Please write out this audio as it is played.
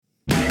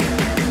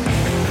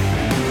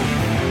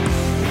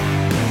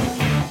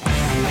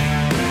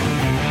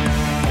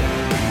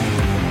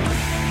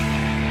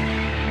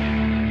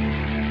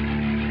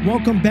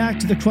Welcome back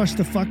to the Crush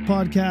the Fuck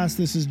podcast.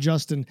 This is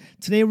Justin.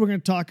 Today we're going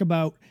to talk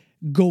about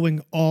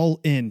going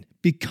all in,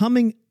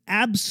 becoming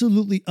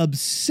absolutely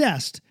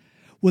obsessed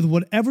with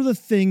whatever the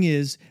thing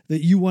is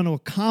that you want to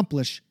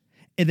accomplish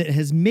and that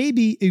has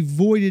maybe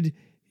avoided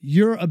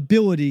your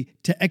ability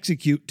to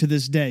execute to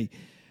this day.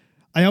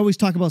 I always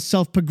talk about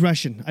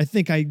self-progression. I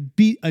think I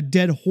beat a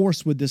dead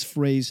horse with this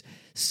phrase,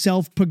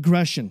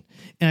 self-progression.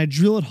 And I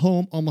drill it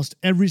home almost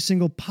every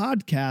single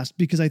podcast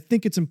because I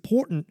think it's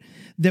important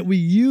that we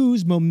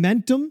use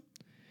momentum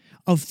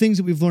of things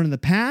that we've learned in the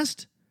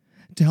past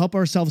to help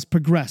ourselves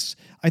progress.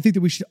 I think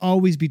that we should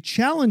always be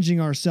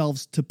challenging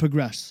ourselves to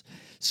progress.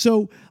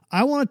 So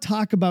I want to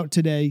talk about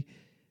today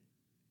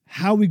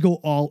how we go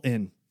all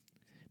in.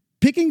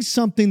 Picking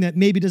something that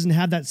maybe doesn't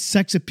have that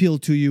sex appeal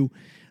to you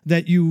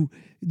that you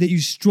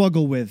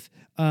struggle with,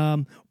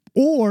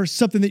 or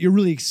something that you're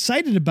really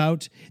excited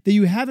about that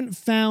you haven't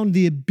found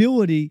the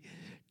ability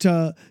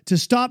to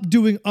stop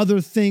doing other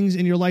things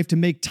in your life to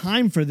make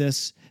time for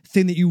this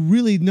thing that you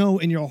really know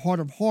in your heart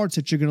of hearts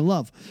that you're going to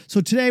love.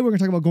 So today we're going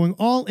to talk about going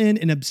all in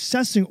and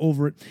obsessing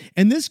over it.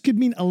 And this could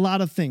mean a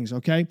lot of things,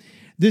 okay?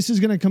 This is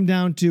going to come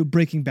down to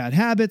breaking bad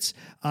habits,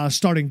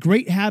 starting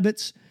great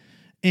habits,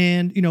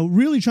 and,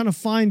 really trying to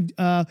find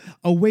a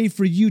way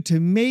for you to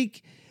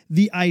make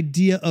the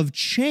idea of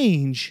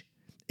change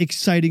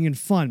exciting and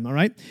fun, all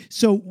right?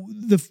 So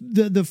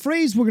the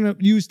phrase we're going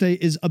to use today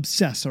is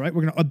obsess, all right?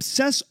 We're going to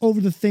obsess over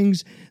the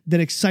things that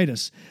excite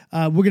us.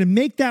 We're going to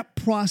make that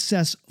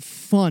process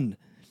fun.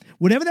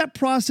 Whatever that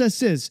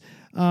process is,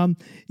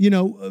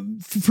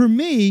 for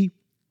me,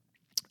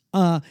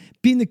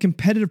 being the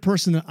competitive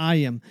person that I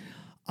am,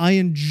 I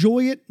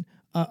enjoy it.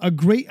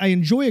 I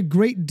enjoy a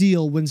great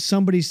deal when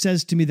somebody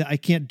says to me that I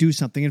can't do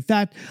something. In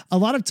fact, a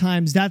lot of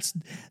times that's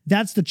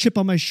the chip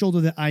on my shoulder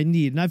that I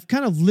need. And I've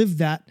kind of lived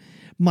that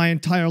my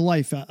entire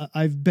life.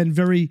 I've been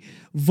very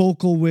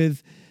vocal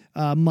with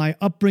my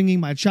upbringing,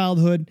 my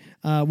childhood.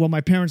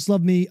 My parents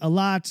loved me a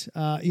lot.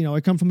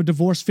 I come from a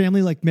divorced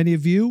family like many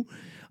of you.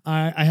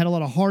 I had a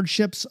lot of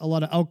hardships, a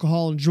lot of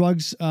alcohol and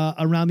drugs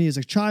around me as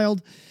a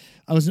child.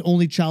 I was an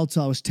only child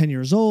till I was 10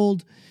 years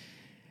old.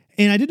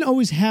 And I didn't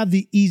always have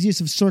the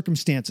easiest of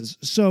circumstances.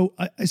 So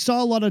I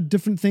saw a lot of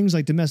different things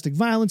like domestic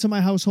violence in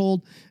my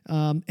household.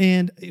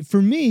 And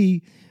for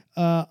me,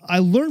 I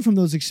learned from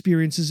those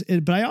experiences.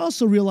 But I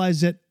also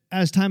realized that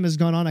as time has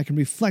gone on, I can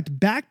reflect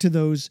back to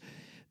those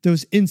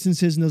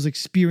instances and those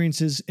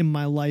experiences in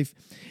my life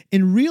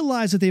and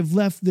realize that they've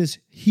left this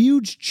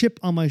huge chip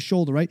on my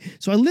shoulder, right?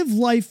 So I live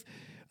life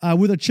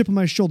with a chip on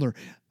my shoulder.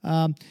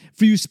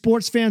 For you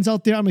sports fans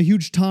out there, I'm a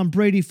huge Tom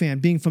Brady fan,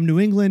 being from New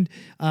England,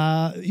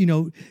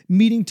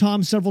 meeting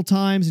Tom several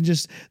times and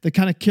just the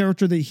kind of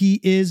character that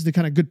he is, the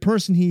kind of good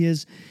person he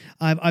is.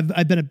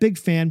 I've been a big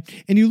fan.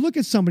 And you look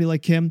at somebody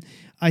like him,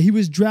 he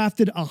was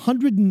drafted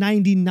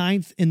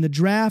 199th in the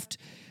draft.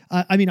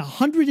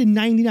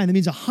 199. That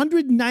means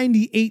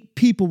 198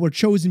 people were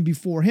chosen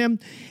before him.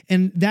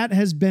 And that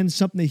has been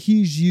something that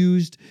he's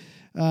used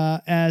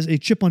as a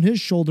chip on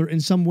his shoulder in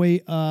some way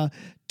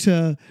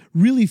to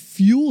really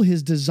fuel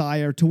his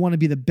desire to want to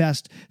be the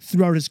best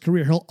throughout his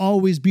career. He'll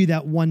always be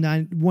that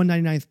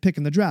 199th pick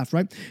in the draft,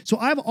 right? So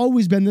I've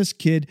always been this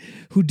kid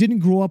who didn't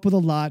grow up with a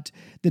lot,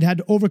 that had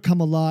to overcome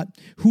a lot,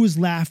 who was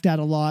laughed at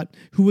a lot,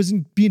 who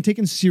wasn't being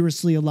taken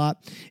seriously a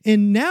lot.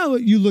 And now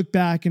you look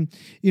back and,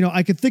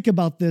 I could think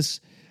about this.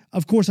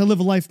 Of course, I live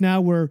a life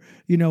now where,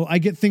 I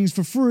get things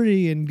for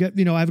free and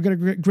I've got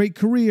a great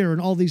career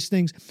and all these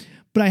things.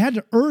 But I had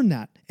to earn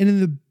that. And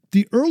in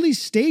the early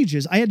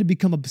stages, I had to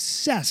become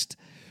obsessed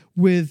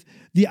with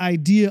the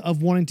idea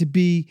of wanting to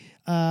be,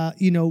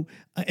 in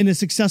a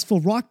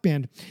successful rock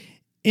band.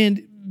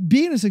 And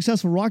being a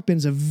successful rock band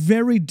is a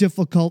very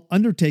difficult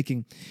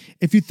undertaking.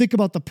 If you think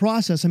about the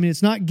process,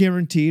 it's not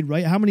guaranteed,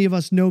 right? How many of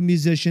us know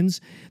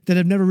musicians that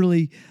have never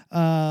really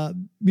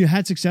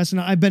had success? And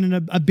I've been in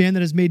a band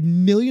that has made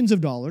millions of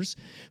dollars,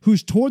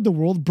 who's toured the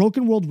world,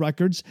 broken world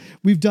records.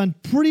 We've done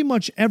pretty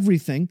much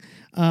everything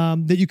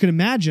that you can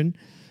imagine.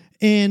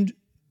 And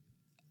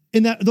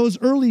in those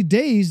early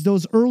days,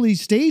 those early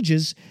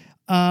stages,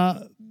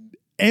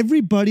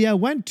 everybody I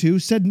went to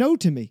said no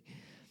to me.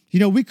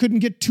 We couldn't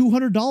get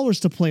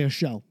 $200 to play a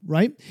show,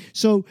 right?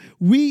 So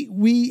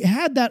we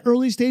had that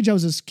early stage. I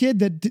was this kid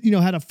that,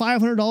 had a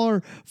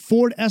 $500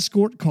 Ford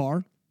Escort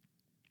car.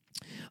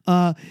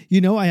 I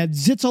had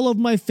zits all over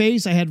my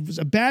face. I had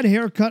a bad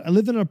haircut. I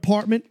lived in an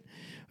apartment.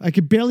 I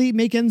could barely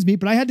make ends meet,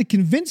 but I had to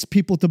convince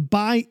people to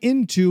buy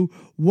into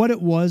what it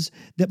was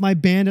that my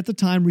band at the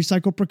time,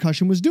 Recycle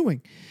Percussion, was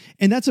doing.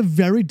 And that's a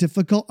very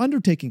difficult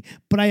undertaking,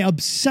 but I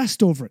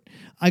obsessed over it.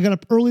 I got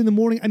up early in the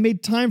morning. I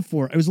made time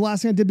for it. It was the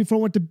last thing I did before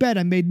I went to bed.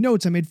 I made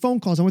notes. I made phone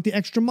calls. I went the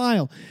extra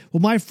mile.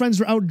 Well, my friends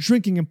were out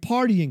drinking and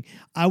partying.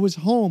 I was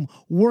home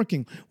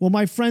working. Well,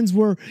 my friends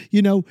were,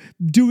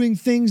 doing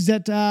things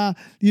that,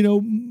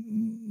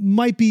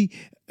 might be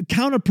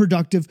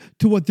counterproductive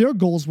to what their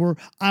goals were.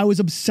 I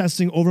was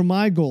obsessing over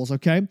my goals,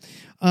 okay?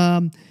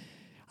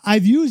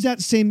 I've used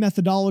that same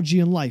methodology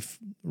in life,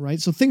 right?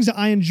 So things that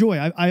I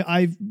enjoy.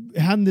 I've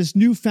had this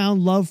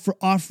newfound love for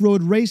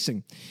off-road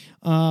racing.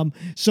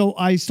 So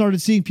I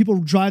started seeing people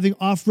driving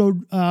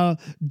off-road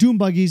dune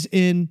buggies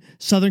in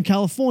Southern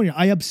California.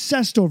 I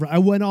obsessed over it. I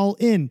went all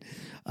in.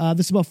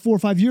 This is about 4 or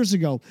 5 years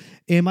ago,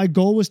 and my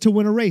goal was to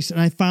win a race,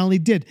 and I finally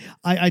did.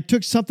 I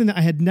took something that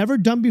I had never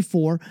done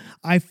before.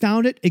 I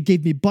found it. It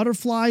gave me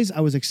butterflies.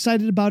 I was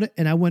excited about it,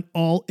 and I went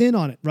all in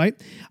on it, right?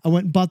 I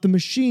went and bought the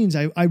machines.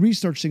 I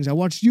researched things. I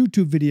watched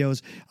YouTube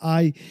videos.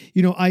 I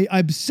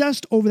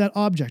obsessed over that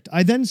object.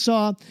 I then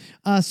saw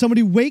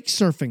somebody wake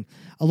surfing.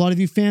 A lot of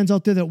you fans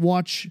out there that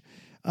watch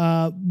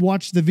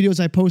the videos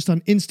I post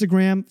on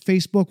Instagram,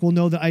 Facebook will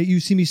know that you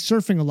see me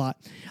surfing a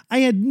lot. I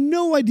had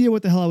no idea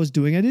what the hell I was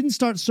doing. I didn't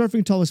start surfing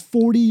until I was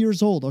 40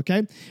 years old,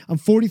 okay? I'm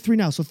 43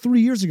 now, so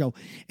 3 years ago.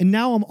 And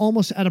now I'm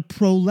almost at a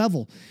pro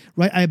level,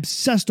 right? I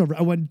obsessed over it.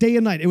 I went day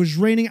and night. It was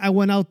raining, I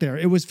went out there.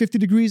 It was 50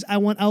 degrees, I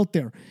went out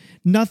there.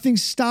 Nothing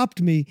stopped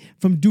me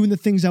from doing the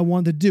things I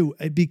wanted to do.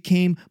 It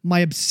became my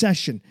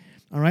obsession,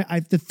 all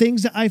right? The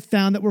things that I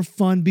found that were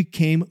fun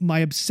became my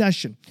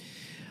obsession.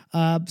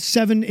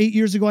 7, 8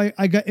 years ago,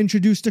 I got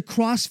introduced to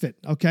CrossFit,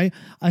 okay?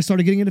 I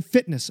started getting into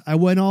fitness. I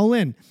went all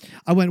in.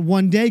 I went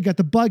one day, got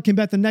the bug, came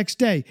back the next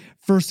day,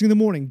 first thing in the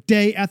morning,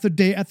 day after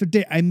day after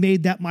day. I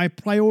made that my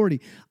priority.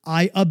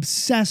 I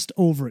obsessed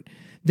over it.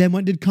 Then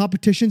went and did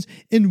competitions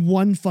and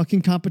won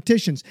fucking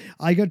competitions.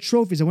 I got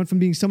trophies. I went from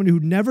being somebody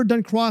who'd never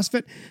done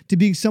CrossFit to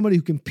being somebody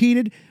who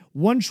competed,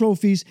 won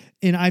trophies,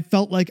 and I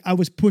felt like I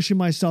was pushing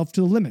myself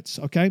to the limits,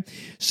 okay?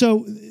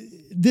 So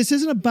this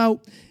is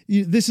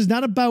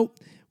not about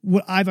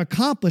what I've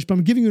accomplished, but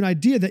I'm giving you an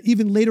idea that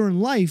even later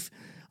in life,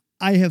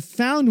 I have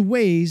found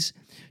ways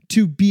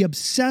to be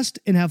obsessed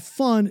and have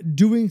fun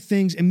doing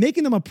things and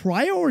making them a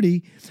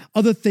priority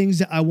of the things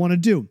that I want to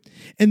do.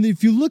 And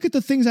if you look at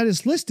the things I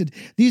just listed,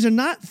 these are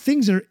not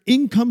things that are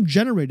income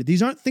generated.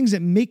 These aren't things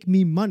that make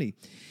me money.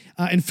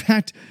 In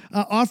fact,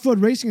 off-road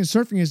racing and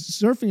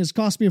surfing has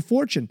cost me a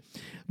fortune,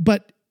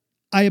 but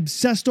I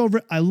obsessed over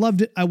it. I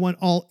loved it. I went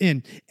all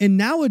in. And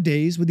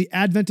nowadays, with the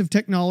advent of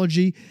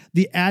technology,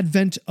 the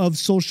advent of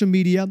social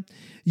media,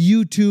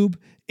 YouTube,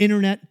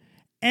 internet,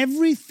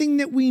 everything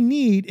that we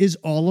need is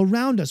all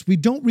around us. We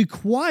don't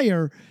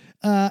require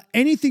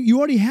anything. You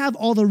already have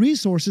all the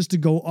resources to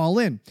go all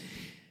in.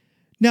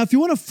 Now, if you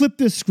want to flip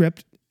this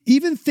script,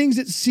 even things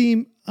that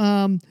seem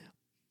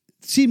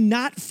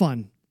not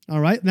fun,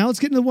 all right? Now let's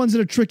get into the ones that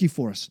are tricky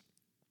for us.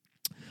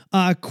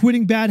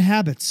 Quitting bad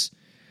habits,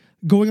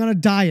 going on a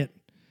diet,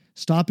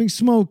 stopping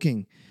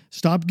smoking,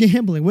 stop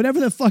gambling, whatever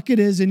the fuck it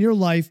is in your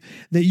life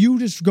that you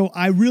just go,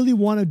 I really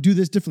want to do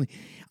this differently.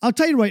 I'll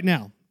tell you right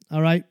now,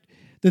 all right?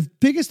 The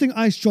biggest thing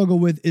I struggle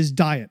with is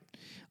diet.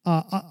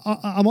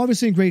 I'm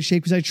obviously in great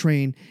shape because I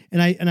train,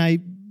 and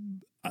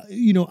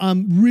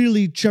I'm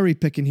really cherry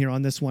picking here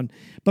on this one.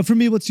 But for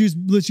me, let's use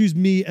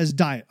me as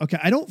diet. Okay,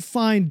 I don't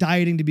find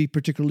dieting to be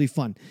particularly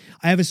fun.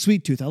 I have a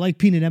sweet tooth. I like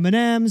peanut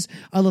M&Ms.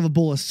 I love a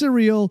bowl of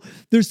cereal.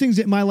 There's things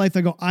in my life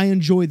I go, I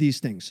enjoy these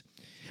things.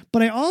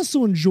 But I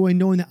also enjoy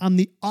knowing that I'm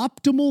the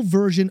optimal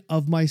version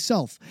of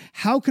myself.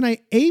 How can I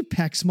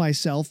apex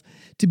myself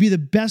to be the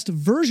best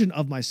version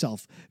of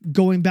myself?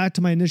 Going back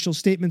to my initial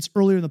statements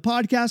earlier in the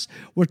podcast,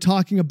 we're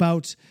talking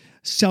about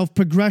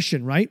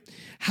self-progression, right?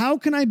 How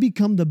can I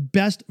become the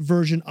best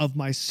version of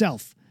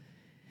myself?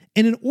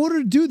 And in order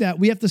to do that,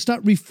 we have to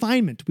start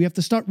refinement. We have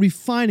to start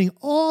refining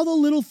all the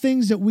little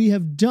things that we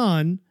have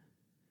done,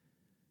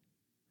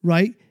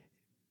 right?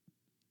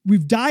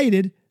 We've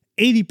dieted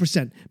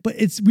 80%, but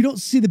we don't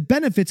see the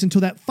benefits until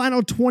that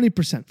final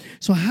 20%.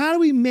 So how do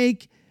we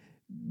make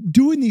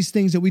doing these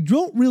things that we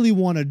don't really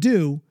want to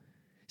do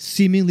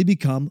seemingly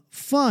become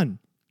fun?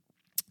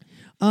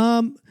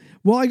 Well,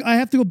 I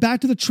have to go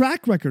back to the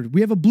track record. We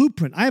have a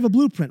blueprint. I have a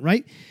blueprint,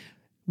 right?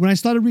 When I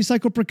started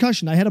Recycle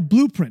Percussion, I had a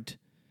blueprint.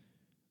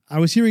 I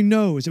was hearing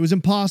no's. It was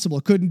impossible.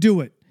 I couldn't do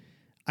it.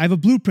 I have a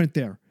blueprint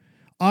there.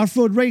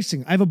 Off-road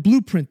racing, I have a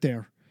blueprint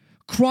there.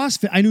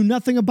 CrossFit, I knew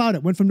nothing about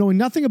it. Went from knowing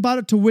nothing about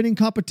it to winning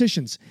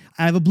competitions.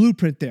 I have a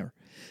blueprint there.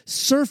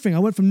 Surfing, I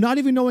went from not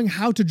even knowing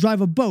how to drive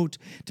a boat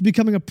to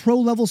becoming a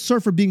pro-level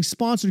surfer, being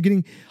sponsored,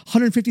 getting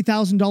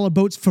 $150,000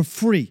 boats for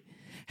free.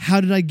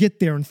 How did I get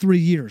there in 3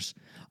 years?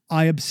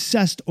 I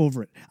obsessed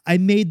over it. I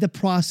made the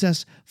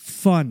process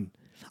fun.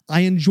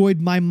 I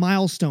enjoyed my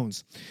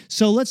milestones.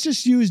 So let's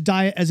just use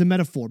diet as a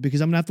metaphor because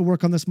I'm going to have to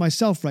work on this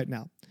myself right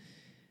now.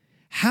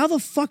 How the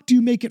fuck do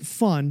you make it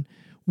fun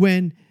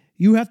when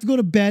you have to go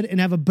to bed and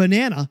have a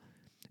banana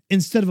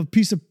instead of a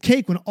piece of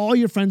cake when all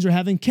your friends are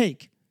having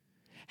cake?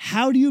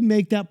 How do you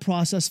make that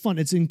process fun?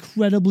 It's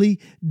incredibly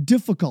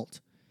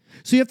difficult.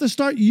 So you have to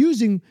start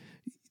using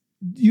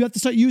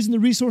the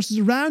resources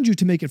around you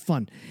to make it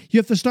fun. You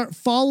have to start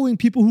following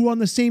people who are on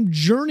the same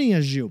journey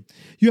as you.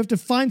 You have to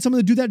find someone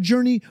to do that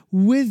journey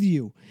with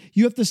you.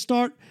 You have to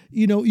start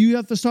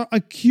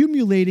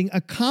accumulating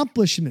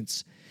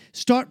accomplishments.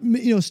 Start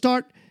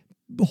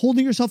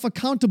holding yourself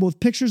accountable with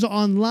pictures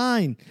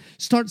online.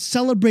 Start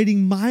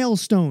celebrating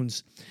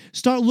milestones.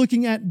 Start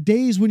looking at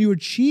days when you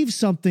achieve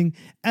something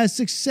as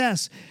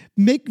success.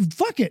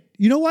 Fuck it.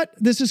 You know what?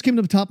 This just came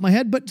to the top of my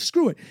head, but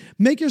screw it.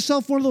 Make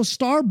yourself one of those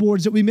star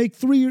boards that we make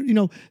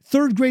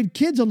third grade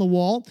kids on the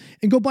wall,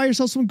 and go buy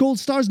yourself some gold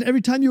stars. And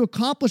every time you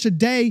accomplish a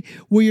day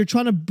where you're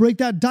trying to break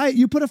that diet,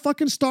 you put a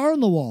fucking star on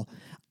the wall.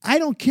 I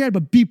don't care,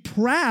 but be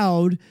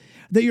proud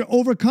that you're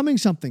overcoming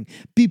something.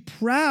 Be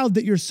proud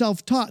that you're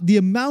self-taught. The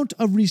amount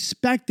of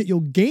respect that you'll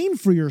gain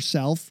for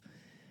yourself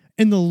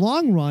in the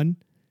long run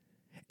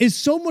is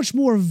so much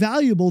more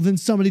valuable than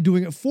somebody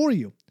doing it for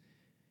you.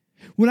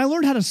 When I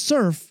learned how to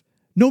surf,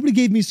 nobody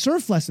gave me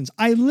surf lessons.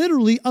 I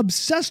literally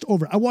obsessed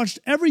over it. I watched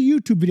every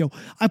YouTube video.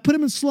 I put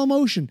them in slow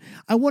motion.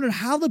 I wondered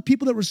how the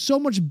people that were so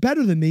much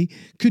better than me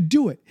could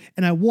do it.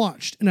 And I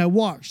watched and I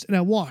watched and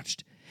I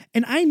watched.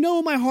 And I know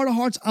in my heart of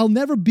hearts, I'll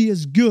never be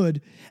as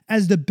good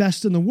as the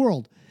best in the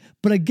world.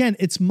 But again,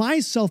 it's my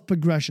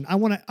self-progression. I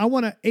want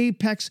to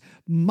apex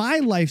my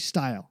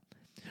lifestyle.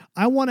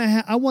 I want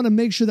to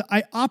make sure that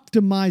I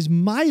optimize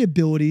my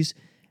abilities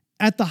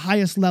at the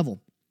highest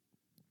level.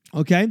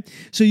 Okay?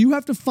 So you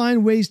have to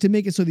find ways to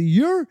make it so that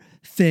your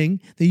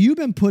thing that you've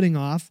been putting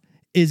off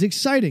is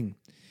exciting.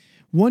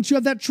 Once you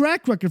have that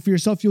track record for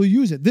yourself, you'll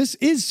use it. This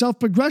is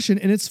self-progression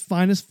in its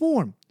finest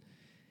form.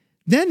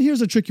 Then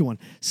here's a tricky one.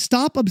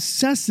 Stop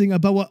obsessing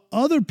about what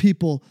other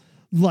people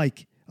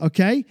like,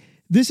 okay?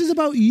 This is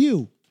about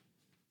you.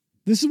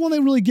 This is one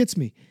that really gets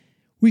me.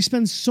 We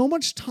spend so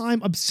much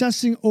time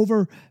obsessing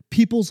over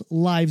people's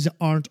lives that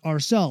aren't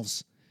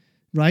ourselves,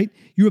 right?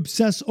 You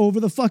obsess over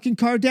the fucking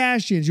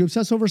Kardashians. You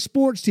obsess over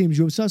sports teams.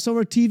 You obsess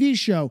over a TV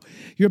show.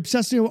 You're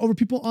obsessing over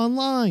people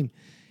online.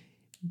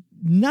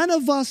 None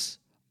of us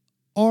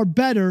are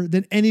better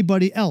than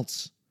anybody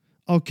else,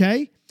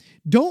 okay?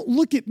 Don't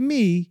look at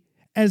me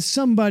as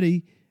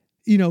somebody,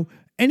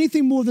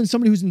 anything more than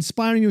somebody who's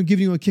inspiring you and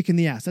giving you a kick in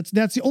the ass.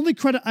 That's the only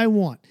credit I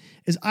want,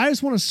 is I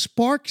just want to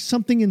spark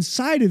something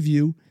inside of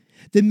you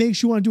that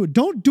makes you want to do it.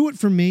 Don't do it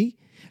for me.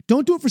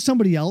 Don't do it for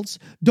somebody else.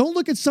 Don't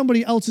look at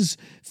somebody else's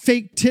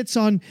fake tits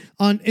on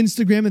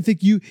Instagram and think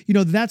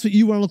that's what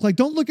you want to look like.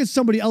 Don't look at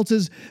somebody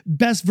else's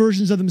best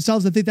versions of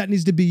themselves and think that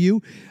needs to be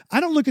you. I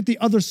don't look at the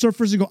other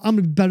surfers and go, I'm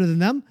going to be better than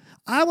them.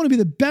 I want to be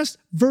the best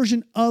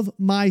version of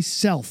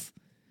myself.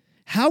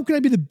 How can I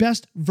be the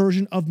best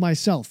version of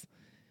myself,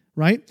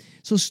 right?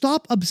 So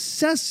stop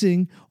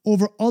obsessing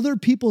over other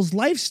people's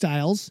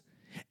lifestyles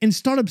and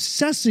start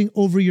obsessing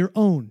over your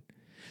own.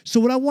 So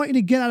what I want you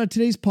to get out of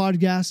today's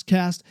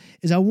podcast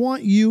is I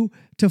want you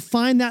to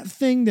find that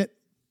thing that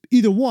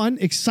either one,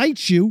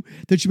 excites you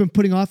that you've been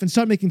putting off and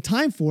start making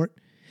time for it.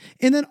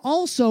 And then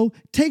also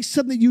take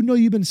something that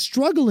you've been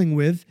struggling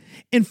with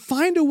and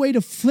find a way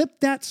to flip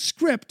that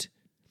script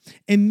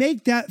and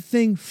make that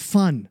thing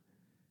fun.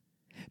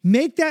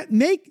 Make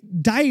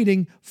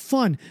dieting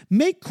fun.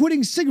 Make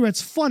quitting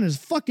cigarettes fun, as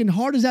fucking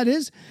hard as that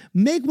is.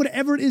 Make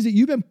whatever it is that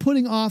you've been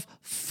putting off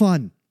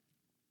fun.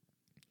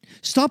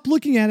 Stop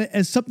looking at it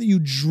as something you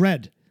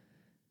dread.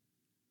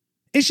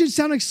 It should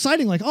sound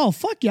exciting, like, oh,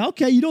 fuck yeah,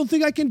 okay, you don't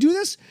think I can do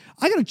this?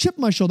 I got a chip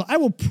on my shoulder. I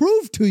will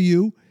prove to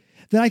you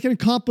that I can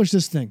accomplish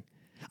this thing.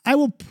 I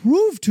will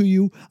prove to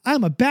you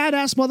I'm a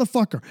badass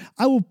motherfucker.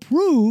 I will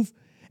prove,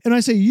 and I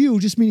say you,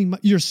 just meaning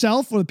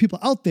yourself or the people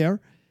out there,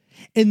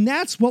 and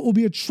that's what will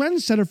be a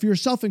trendsetter for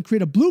yourself and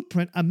create a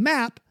blueprint, a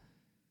map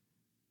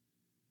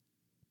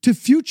to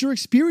future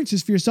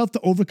experiences for yourself to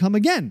overcome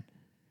again.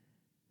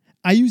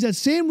 I use that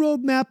same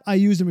roadmap I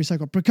used in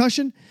Recycle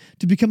Percussion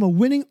to become a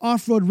winning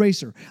off-road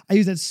racer. I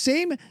use that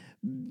same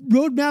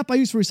roadmap I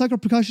use for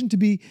Recycle Percussion to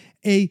be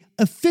an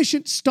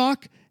efficient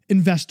stock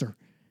investor.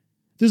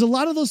 There's a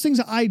lot of those things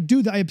that I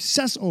do that I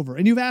obsess over.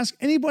 And you've asked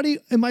anybody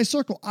in my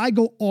circle, I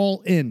go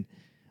all in.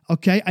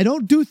 Okay? I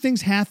don't do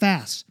things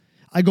half-ass.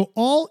 I go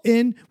all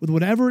in with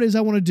whatever it is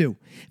I want to do.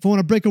 If I want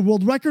to break a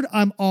world record,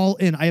 I'm all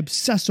in. I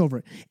obsess over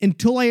it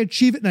until I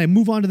achieve it and I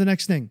move on to the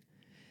next thing.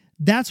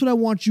 That's what I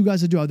want you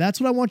guys to do.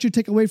 That's what I want you to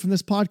take away from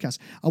this podcast.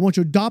 I want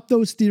you to adopt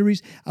those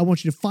theories. I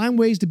want you to find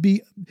ways to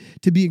be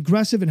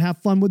aggressive and have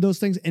fun with those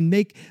things and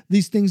make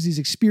these things, these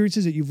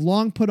experiences that you've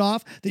long put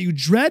off, that you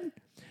dread,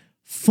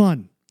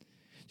 fun.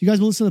 You guys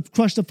will listen to the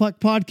Crush the Fuck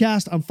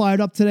podcast. I'm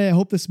fired up today. I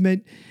hope this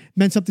meant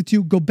something to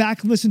you. Go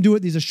back and listen to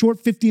it. These are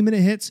short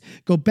 15-minute hits.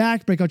 Go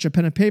back, break out your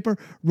pen and paper,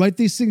 write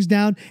these things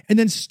down, and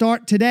then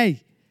start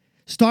today.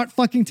 Start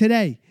fucking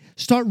today.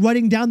 Start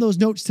writing down those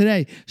notes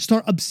today.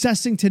 Start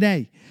obsessing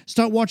today.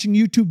 Start watching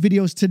YouTube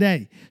videos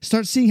today.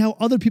 Start seeing how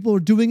other people are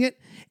doing it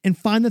and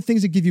find the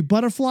things that give you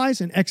butterflies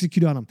and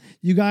execute on them.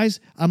 You guys,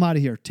 I'm out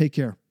of here. Take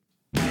care.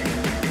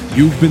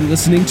 You've been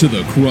listening to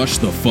the Crush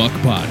the Fuck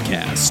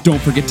podcast.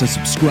 Don't forget to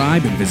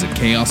subscribe and visit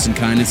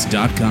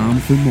chaosandkindness.com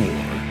for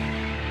more.